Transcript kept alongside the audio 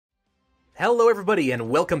Hello everybody, and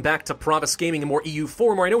welcome back to Pravus Gaming and more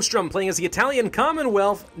EU4 Mare Nostrum, playing as the Italian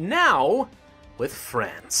Commonwealth, now with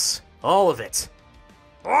France. All of it.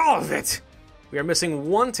 All of it! We are missing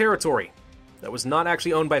one territory that was not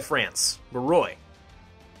actually owned by France, Barroy.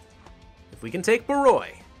 If we can take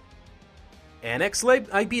Barroy, annex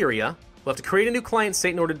Iberia, we'll have to create a new client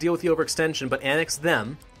state in order to deal with the overextension, but annex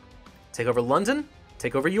them, take over London,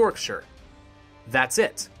 take over Yorkshire. That's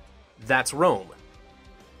it. That's Rome.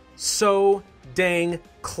 So dang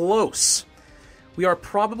close. We are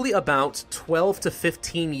probably about 12 to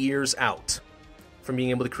 15 years out from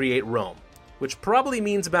being able to create Rome, which probably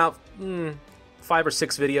means about 5 or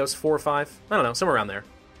 6 videos, 4 or 5, I don't know, somewhere around there.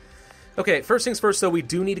 Okay, first things first though, we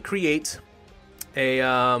do need to create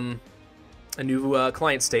a new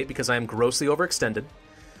client state because I am grossly overextended.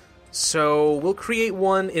 So we'll create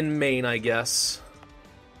one in Maine, I guess.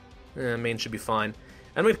 Maine should be fine.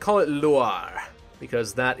 I'm going to call it Loire,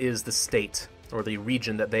 because that is the state, or the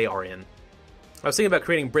region that they are in. I was thinking about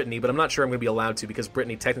creating Brittany, but I'm not sure I'm going to be allowed to, because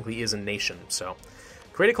Brittany technically is a nation, so.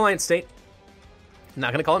 Create a client state.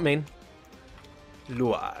 Not going to call it Maine.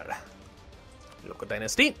 Loire. Local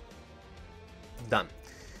dynasty. Done.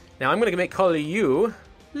 Now I'm going to make color you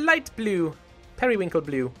light blue. Periwinkle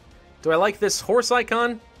blue. Do I like this horse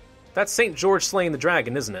icon? That's St. George slaying the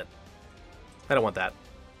dragon, isn't it? I don't want that.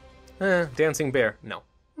 Dancing bear. No.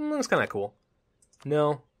 Looks kind of cool.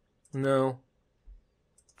 No. No.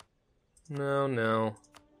 No, no.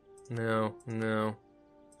 No, no.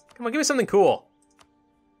 Come on, give me something cool.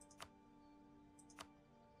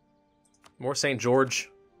 More St.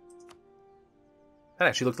 George. That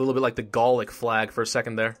actually looked a little bit like the Gallic flag for a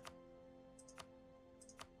second there.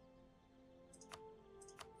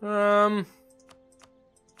 I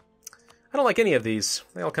don't like any of these.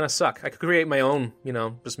 They all kind of suck. I could create my own, you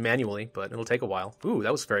know, just manually, but it'll take a while. Ooh,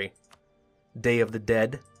 that was very Day of the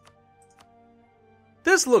Dead.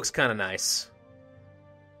 This looks kind of nice.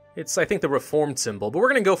 It's, I think, the Reformed symbol, but we're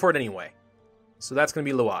going to go for it anyway. So that's going to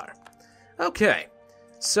be Loire. Okay,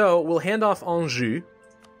 so we'll hand off Anjou.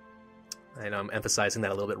 I know I'm emphasizing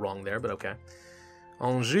that a little bit wrong there, but okay.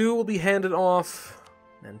 Anjou will be handed off.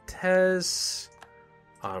 Nantes.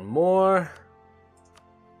 Armor.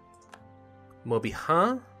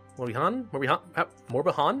 Morbihan?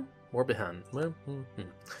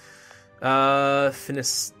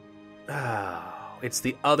 Finis... Oh, it's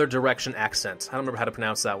the other direction accent. I don't remember how to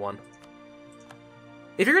pronounce that one.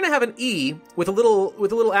 If you're gonna have an E with a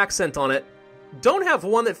little accent on it, don't have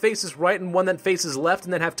one that faces right and one that faces left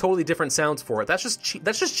and then have totally different sounds for it. That's just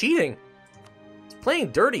cheating. It's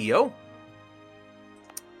playing dirty, yo. All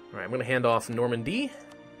right, I'm gonna hand off Normandy.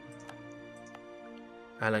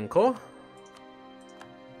 Alencourt.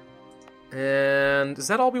 And is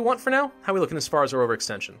that all we want for now? How are we looking as far as our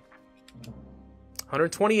overextension?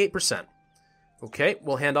 128%. Okay,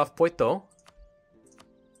 we'll hand off Poitou.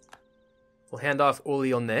 We'll hand off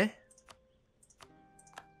Olyonnais.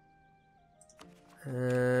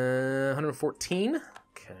 114.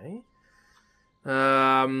 Okay.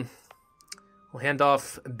 We'll hand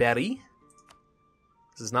off Berry.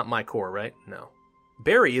 This is not my core, right? No.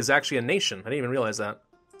 Berry is actually a nation. I didn't even realize that.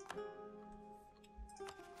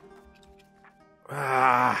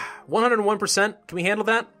 101%. Can we handle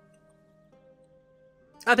that?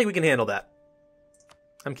 I think we can handle that.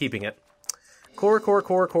 I'm keeping it. Core.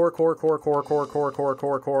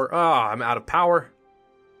 Ah, I'm out of power.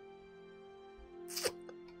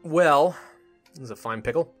 Well, this is a fine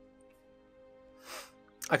pickle.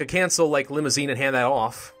 I could cancel, like, Limousine and hand that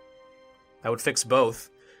off. That would fix both.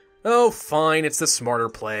 Oh, fine, it's the smarter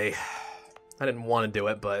play. I didn't want to do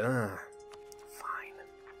it, but, fine.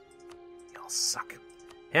 Y'all suck.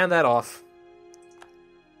 Hand that off.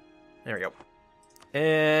 There we go.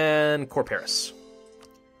 And Core Paris.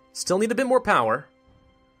 Still need a bit more power,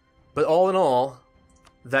 but all in all,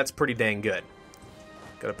 that's pretty dang good.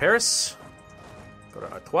 Go to Paris. Go to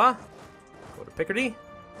Artois. Go to Picardy.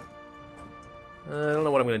 I don't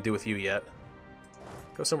know what I'm going to do with you yet.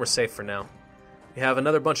 Go somewhere safe for now. We have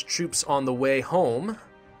another bunch of troops on the way home.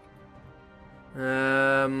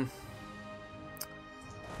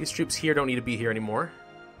 These troops here don't need to be here anymore.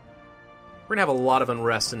 We're going to have a lot of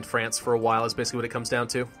unrest in France for a while, is basically what it comes down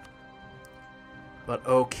to. But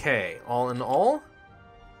okay, all in all,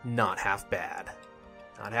 not half bad.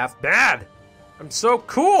 Not half bad! I'm so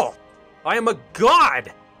cool! I am a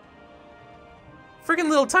god! Friggin'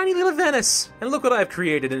 little tiny little Venice! And look what I've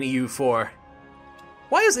created in EU4.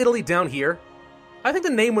 Why is Italy down here? I think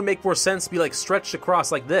the name would make more sense to be like stretched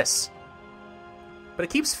across like this. But it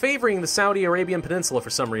keeps favoring the Saudi Arabian Peninsula for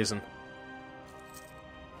some reason.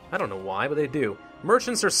 I don't know why, but they do.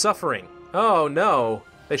 Merchants are suffering. Oh no.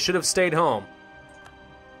 They should have stayed home.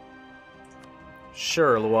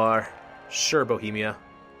 Sure, Loire. Sure, Bohemia.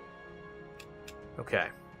 Okay.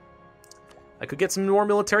 I could get some more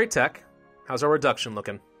military tech. How's our reduction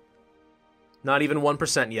looking? Not even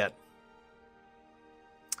 1% yet.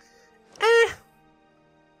 I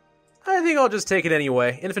think I'll just take it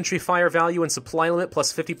anyway. Infantry fire value and supply limit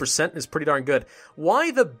plus 50% is pretty darn good.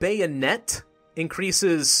 Why the bayonet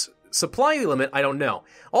increases supply limit, I don't know.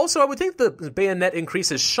 Also, I would think the bayonet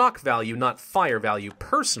increases shock value, not fire value,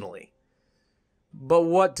 personally. But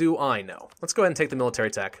what do I know? Let's go ahead and take the military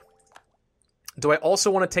tech. Do I also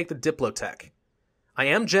want to take the diplotech? I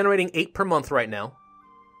am generating 8 per month right now.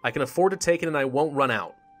 I can afford to take it and I won't run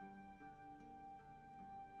out.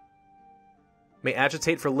 May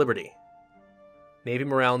agitate for liberty. Navy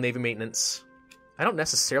morale, Navy maintenance. I don't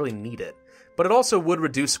necessarily need it, but it also would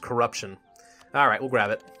reduce corruption. Alright, we'll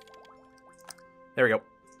grab it. There we go.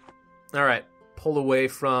 Alright, pull away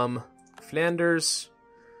from Flanders.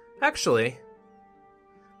 Actually,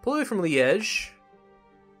 pull away from Liège.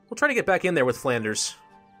 We'll try to get back in there with Flanders.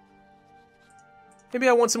 Maybe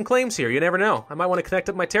I want some claims here, you never know. I might want to connect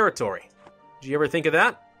up my territory. Did you ever think of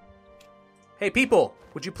that? Hey people,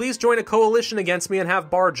 would you please join a coalition against me and have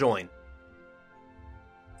Bar join?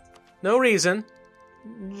 No reason.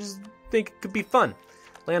 Just think it could be fun.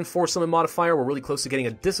 Land force limit modifier, we're really close to getting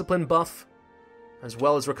a discipline buff, as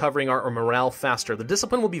well as recovering our morale faster. The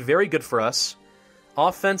discipline will be very good for us.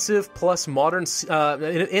 Offensive plus modern,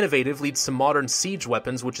 innovative leads to modern siege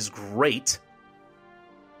weapons, which is great.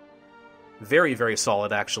 Very, very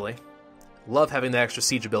solid, actually. Love having the extra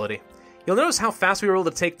siege ability. You'll notice how fast we were able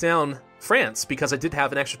to take down France, because I did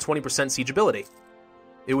have an extra 20% siege ability.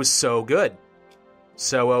 It was so good.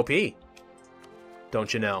 So OP.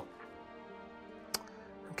 Don't you know?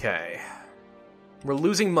 Okay. We're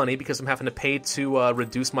losing money because I'm having to pay to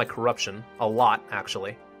reduce my corruption. A lot,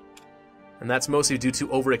 actually. And that's mostly due to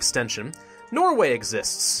overextension. Norway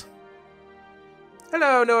exists.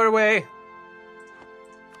 Hello, Norway.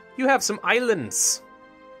 You have some islands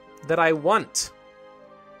that I want.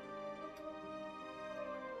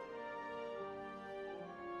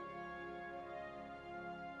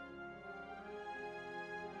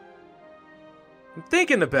 I'm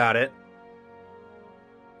thinking about it.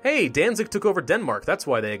 Hey, Danzig took over Denmark. That's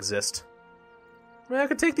why they exist. Well, I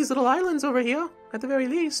could take these little islands over here, at the very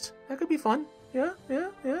least. That could be fun. Yeah.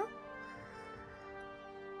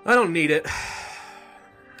 I don't need it.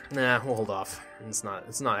 Nah, we'll hold off. It's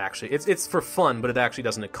not actually. It's for fun, but it actually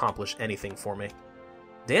doesn't accomplish anything for me.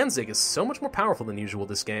 Danzig is so much more powerful than usual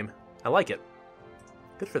this game. I like it.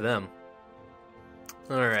 Good for them.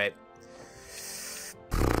 Alright.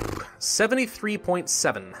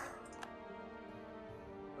 73.7.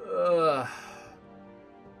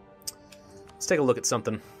 Let's take a look at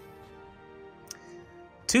something.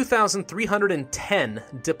 2,310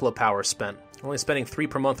 Diplo power spent. I'm only spending 3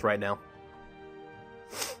 per month right now.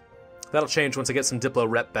 That'll change once I get some Diplo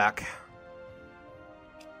rep back.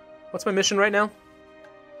 What's my mission right now?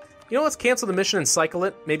 You know, let's cancel the mission and cycle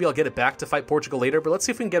it. Maybe I'll get it back to fight Portugal later, but let's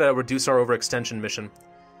see if we can get a reduce our overextension mission.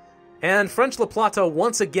 And French La Plata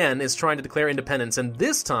once again is trying to declare independence, and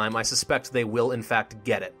this time I suspect they will in fact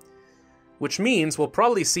get it. Which means we'll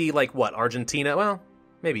probably see, like, what, Argentina? Well,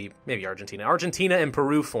 maybe Argentina. Argentina and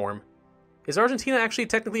Peru form. Is Argentina actually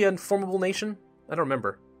technically a formable nation? I don't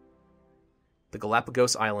remember. The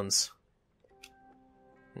Galapagos Islands.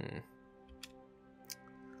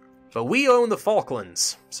 But we own the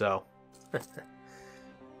Falklands, so...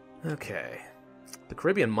 Okay. The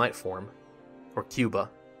Caribbean might form. Or Cuba.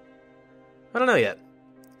 I don't know yet.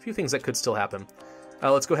 A few things that could still happen.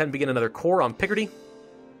 Let's go ahead and begin another corps on Picardy.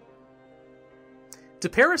 Do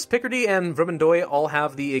Paris, Picardy, and Vermandois all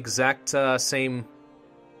have the exact same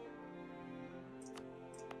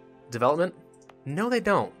development? No, they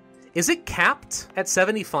don't. Is it capped at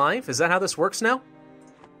 75? Is that how this works now?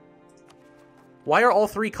 Why are all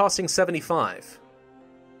 3 costing 75?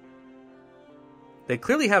 They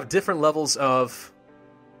clearly have different levels of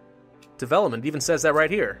development. It even says that right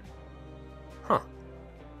here. Huh.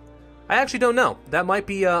 I actually don't know. That might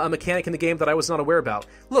be a mechanic in the game that I was not aware about.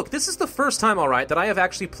 Look, this is the first time, alright, that I have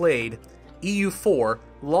actually played EU4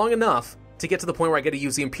 long enough to get to the point where I get to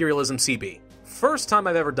use the Imperialism CB. First time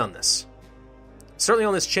I've ever done this. Certainly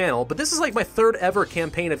on this channel, but this is like my 3rd ever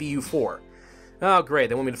campaign of EU4. Oh, great,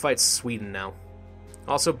 they want me to fight Sweden now.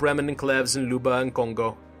 Also Bremen and Cleves and Luba and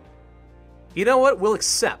Congo. You know what? We'll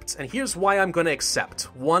accept, and here's why I'm going to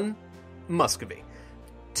accept. 1, Muscovy.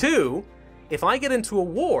 2, if I get into a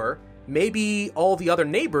war, maybe all the other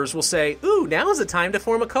neighbors will say, ooh, now's the time to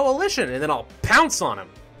form a coalition, and then I'll pounce on them.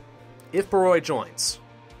 If Baroi joins.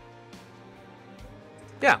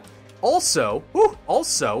 Yeah. Also,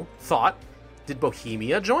 thought, did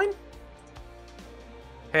Bohemia join?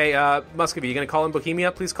 Hey, Muscovy, you gonna call in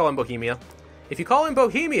Bohemia? Please call in Bohemia. If you call in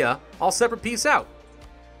Bohemia, I'll separate peace out.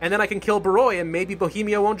 And then I can kill Baroi and maybe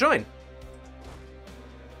Bohemia won't join.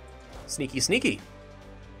 Sneaky, sneaky.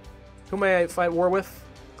 Who may I fight war with?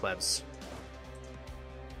 Klebs.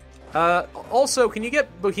 Also, can you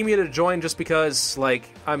get Bohemia to join just because, like,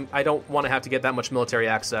 I don't want to have to get that much military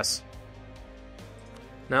access?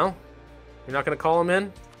 No? You're not going to call him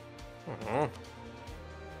in?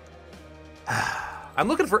 I'm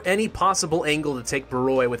looking for any possible angle to take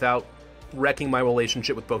Baroi without wrecking my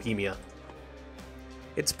relationship with Bohemia.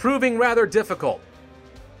 It's proving rather difficult.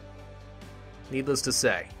 Needless to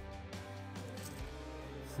say.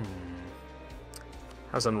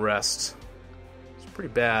 How's unrest? It's pretty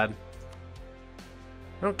bad.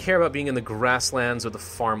 I don't care about being in the grasslands or the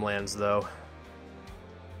farmlands, though.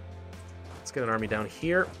 Let's get an army down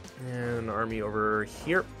here, and an army over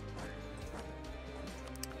here.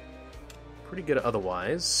 Pretty good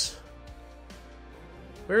otherwise.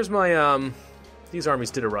 Where's my, These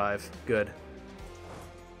armies did arrive. Good.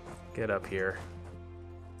 Get up here.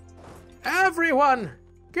 Everyone!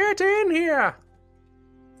 Get in here!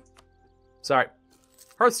 Sorry.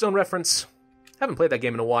 Hearthstone reference. Haven't played that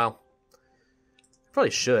game in a while.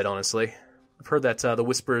 Probably should, honestly. I've heard that the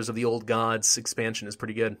Whispers of the Old Gods expansion is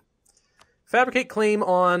pretty good. Fabricate claim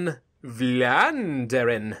on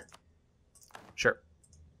Vlaanderen. Sure.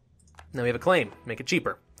 Now we have a claim. Make it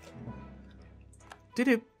cheaper.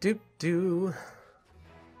 Do-do-do-do.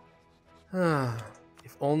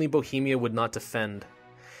 If only Bohemia would not defend.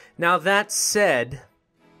 Now that said...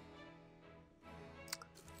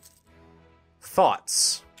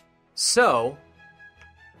 Thoughts. So,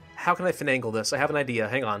 how can I finagle this? I have an idea.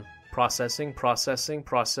 Hang on. Processing.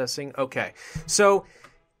 Okay. So,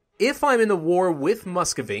 if I'm in the war with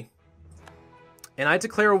Muscovy, and I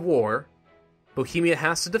declare a war, Bohemia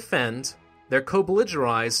has to defend, they're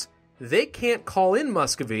co-belligerized, they can't call in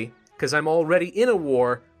Muscovy, because I'm already in a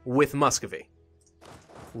war with Muscovy.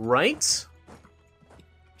 Right?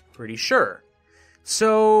 Pretty sure.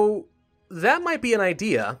 So, that might be an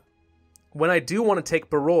idea. When I do want to take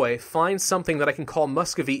Baroi, find something that I can call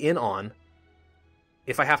Muscovy in on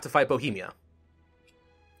if I have to fight Bohemia.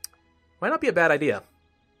 Might not be a bad idea.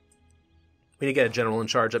 We need to get a general in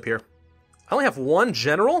charge up here. I only have one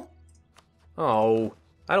general? Oh,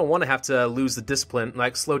 I don't want to have to lose the discipline,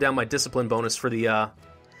 like slow down my discipline bonus for the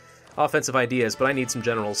offensive ideas, but I need some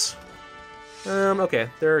generals. Okay,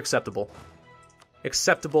 they're acceptable.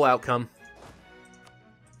 Acceptable outcome.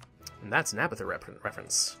 And that's an Apather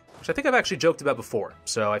reference. Which I think I've actually joked about before,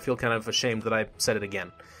 so I feel kind of ashamed that I said it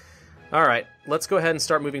again. Alright, let's go ahead and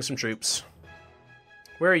start moving some troops.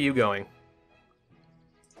 Where are you going?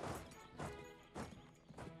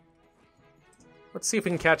 Let's see if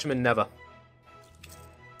we can catch him in Neva.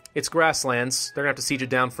 It's grasslands. They're going to have to siege it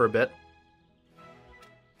down for a bit.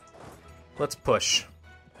 Let's push.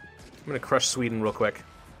 I'm going to crush Sweden real quick.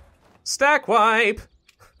 Stack wipe!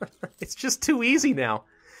 It's just too easy now.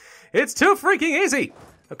 It's too freaking easy!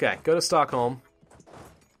 Okay, go to Stockholm.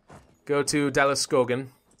 Go to Dalaskogen.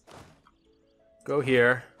 Go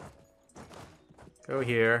here. Go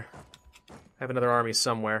here. I have another army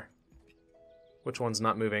somewhere. Which one's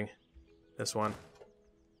not moving? This one.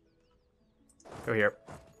 Go here.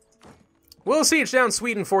 We'll siege down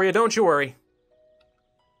Sweden for you, don't you worry.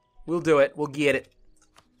 We'll do it. We'll get it.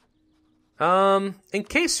 In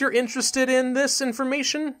case you're interested in this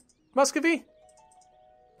information, Muscovy?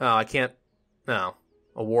 Oh, I can't... No.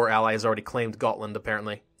 A war ally has already claimed Gotland,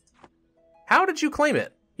 apparently. How did you claim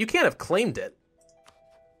it? You can't have claimed it.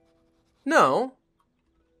 No.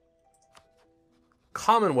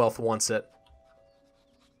 Commonwealth wants it.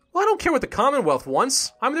 Well, I don't care what the Commonwealth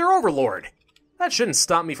wants. I'm their overlord. That shouldn't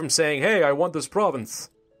stop me from saying, hey, I want this province.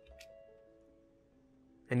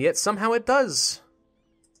 And yet somehow it does.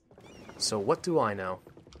 So what do I know?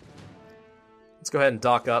 Let's go ahead and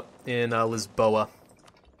dock up in Lisboa.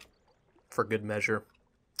 For good measure.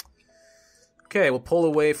 Okay, we'll pull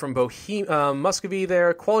away from Muscovy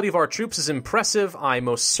there. Quality of our troops is impressive. I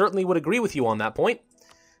most certainly would agree with you on that point.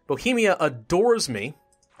 Bohemia adores me.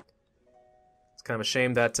 It's kind of a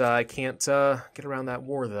shame that I can't get around that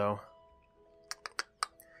war, though.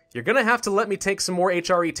 You're going to have to let me take some more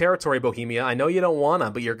HRE territory, Bohemia. I know you don't want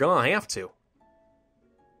to, but you're going to have to.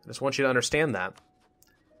 I just want you to understand that.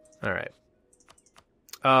 All right.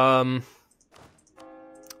 What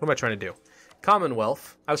am I trying to do?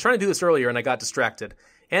 Commonwealth. I was trying to do this earlier and I got distracted.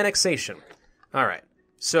 Annexation. All right.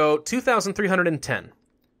 So 2,310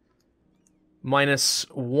 minus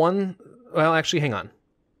 1. Well, actually, hang on.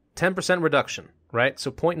 10% reduction. right?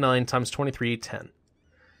 So 0.9 times 23, 10.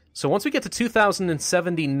 So once we get to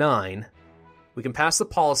 2079, we can pass the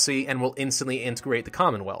policy and we'll instantly integrate the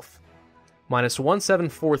Commonwealth. Minus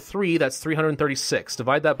 1743, that's 336.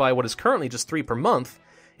 Divide that by what is currently just 3 per month.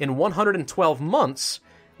 In 112 months,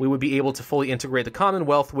 we would be able to fully integrate the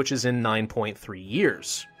Commonwealth, which is in 9.3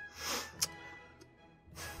 years.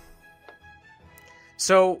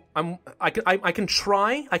 So I can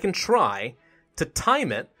try to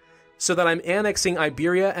time it so that I'm annexing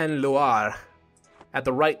Iberia and Loire at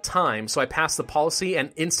the right time, so I pass the policy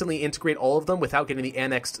and instantly integrate all of them without getting the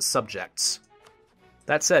annexed subjects.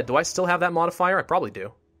 That said, do I still have that modifier? I probably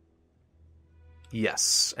do.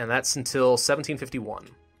 Yes, and that's until 1751.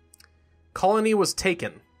 Colony was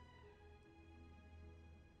taken.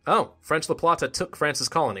 Oh, French La Plata took France's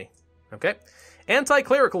colony. Okay.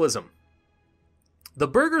 Anti-clericalism. The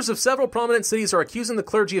burghers of several prominent cities are accusing the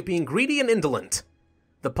clergy of being greedy and indolent.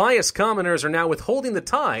 The pious commoners are now withholding the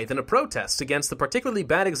tithe in a protest against the particularly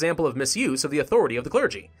bad example of misuse of the authority of the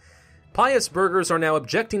clergy. Pious burghers are now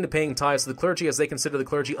objecting to paying tithes to the clergy as they consider the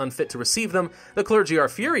clergy unfit to receive them. The clergy are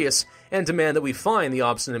furious and demand that we fine the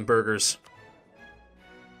obstinate burghers.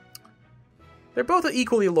 They're both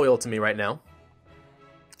equally loyal to me right now.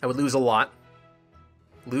 I would lose a lot.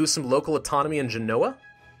 Lose some local autonomy in Genoa.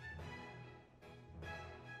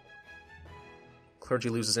 Clergy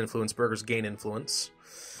loses influence, burghers gain influence.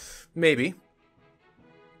 Maybe.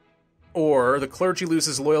 Or the clergy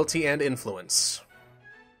loses loyalty and influence.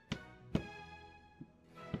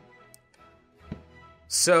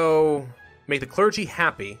 So, make the clergy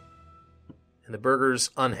happy and the burghers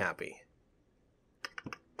unhappy.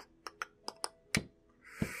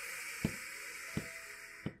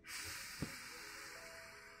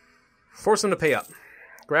 Force them to pay up.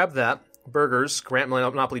 Grab that. Burghers, grant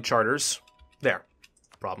monopoly charters. There.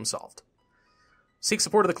 Problem solved. Seek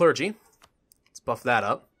support of the clergy. Let's buff that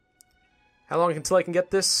up. How long until I can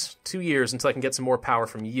get this? 2 years until I can get some more power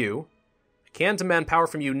from you. I can demand power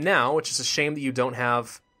from you now, which is a shame that you don't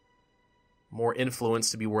have more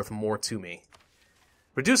influence to be worth more to me.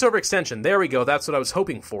 Reduce overextension. There we go. That's what I was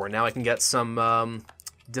hoping for. Now I can get some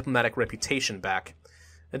diplomatic reputation back.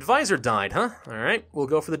 Advisor died, huh? Alright, we'll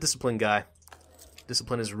go for the discipline guy.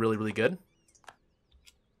 Discipline is really, really good.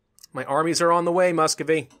 My armies are on the way,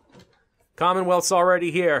 Muscovy. Commonwealth's already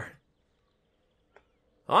here.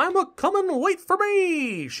 I'm a-comin', wait for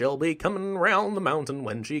me! She'll be coming round the mountain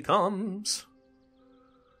when she comes.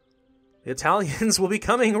 The Italians will be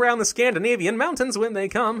coming round the Scandinavian mountains when they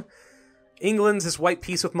come. England has white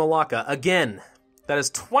peace with Malacca. Again. That is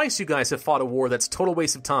twice you guys have fought a war that's total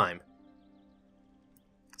waste of time.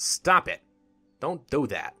 Stop it. Don't do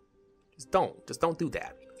that. Just don't do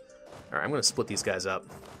that. Alright, I'm going to split these guys up.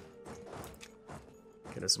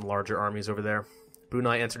 Get us some larger armies over there.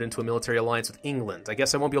 Brunei entered into a military alliance with England. I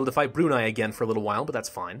guess I won't be able to fight Brunei again for a little while, but that's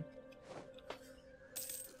fine.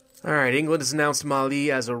 Alright, England has announced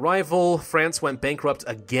Mali as a rival. France went bankrupt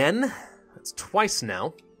again. That's twice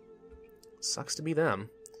now. Sucks to be them.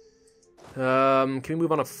 Can we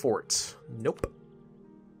move on a fort? Nope.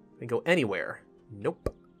 Can we go anywhere?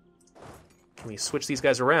 Nope. Can we switch these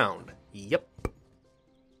guys around? Yep.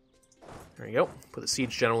 There you go. Put the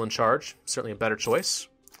siege general in charge. Certainly a better choice.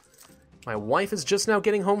 My wife is just now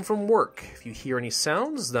getting home from work. If you hear any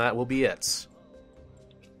sounds, that will be it.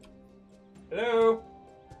 Hello?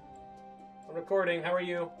 I'm recording. How are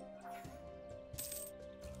you?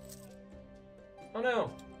 Oh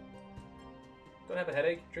no. Don't have a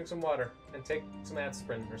headache. Drink some water and take some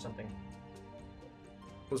aspirin or something.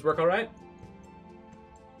 Was work alright?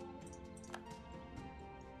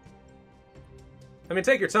 I mean,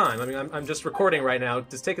 take your time. I mean, I'm just recording right now.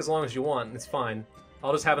 Just take as long as you want. It's fine.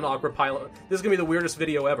 I'll just have an awkward pilot. This is going to be the weirdest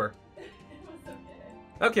video ever. It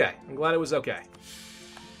was okay. Okay. I'm glad it was okay.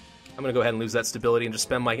 I'm going to go ahead and lose that stability and just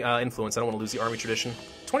spend my influence. I don't want to lose the army tradition.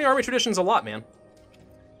 20 army tradition's a lot, man.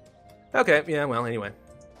 Okay. Yeah, well, anyway.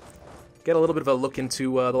 Get a little bit of a look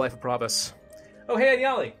into the life of Pravus. Oh, hey,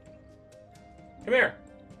 Adyali. Come here.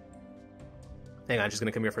 Hang on, she's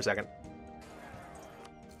going to come here for a second.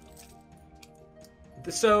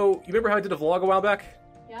 So, you remember how I did a vlog a while back?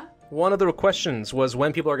 Yeah? One of the questions was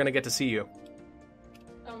when people are going to get to see you.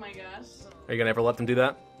 Oh my gosh. Are you going to ever let them do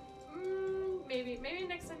that? Maybe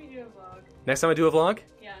next time you do a vlog. Next time I do a vlog?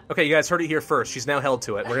 Yeah. Okay, you guys heard it here first. She's now held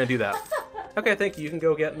to it. We're going to do that. Okay, thank you. You can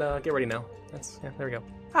go get ready now. There we go.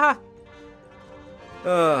 Haha!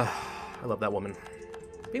 I love that woman.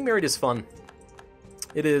 Being married is fun.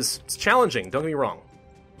 It is. It's challenging, don't get me wrong.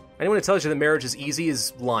 Anyone who tells you that marriage is easy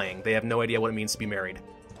is lying. They have no idea what it means to be married.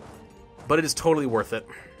 But it is totally worth it,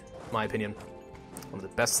 in my opinion. One of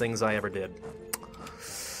the best things I ever did.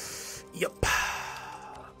 Yep.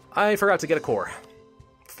 I forgot to get a core.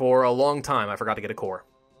 For a long time, I forgot to get a core.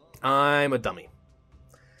 I'm a dummy.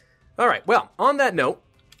 Alright, well, on that note,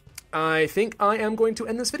 I think I am going to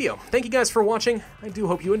end this video. Thank you guys for watching. I do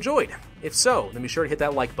hope you enjoyed. If so, then be sure to hit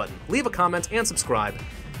that like button, leave a comment, and subscribe.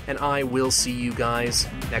 And I will see you guys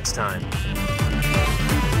next time.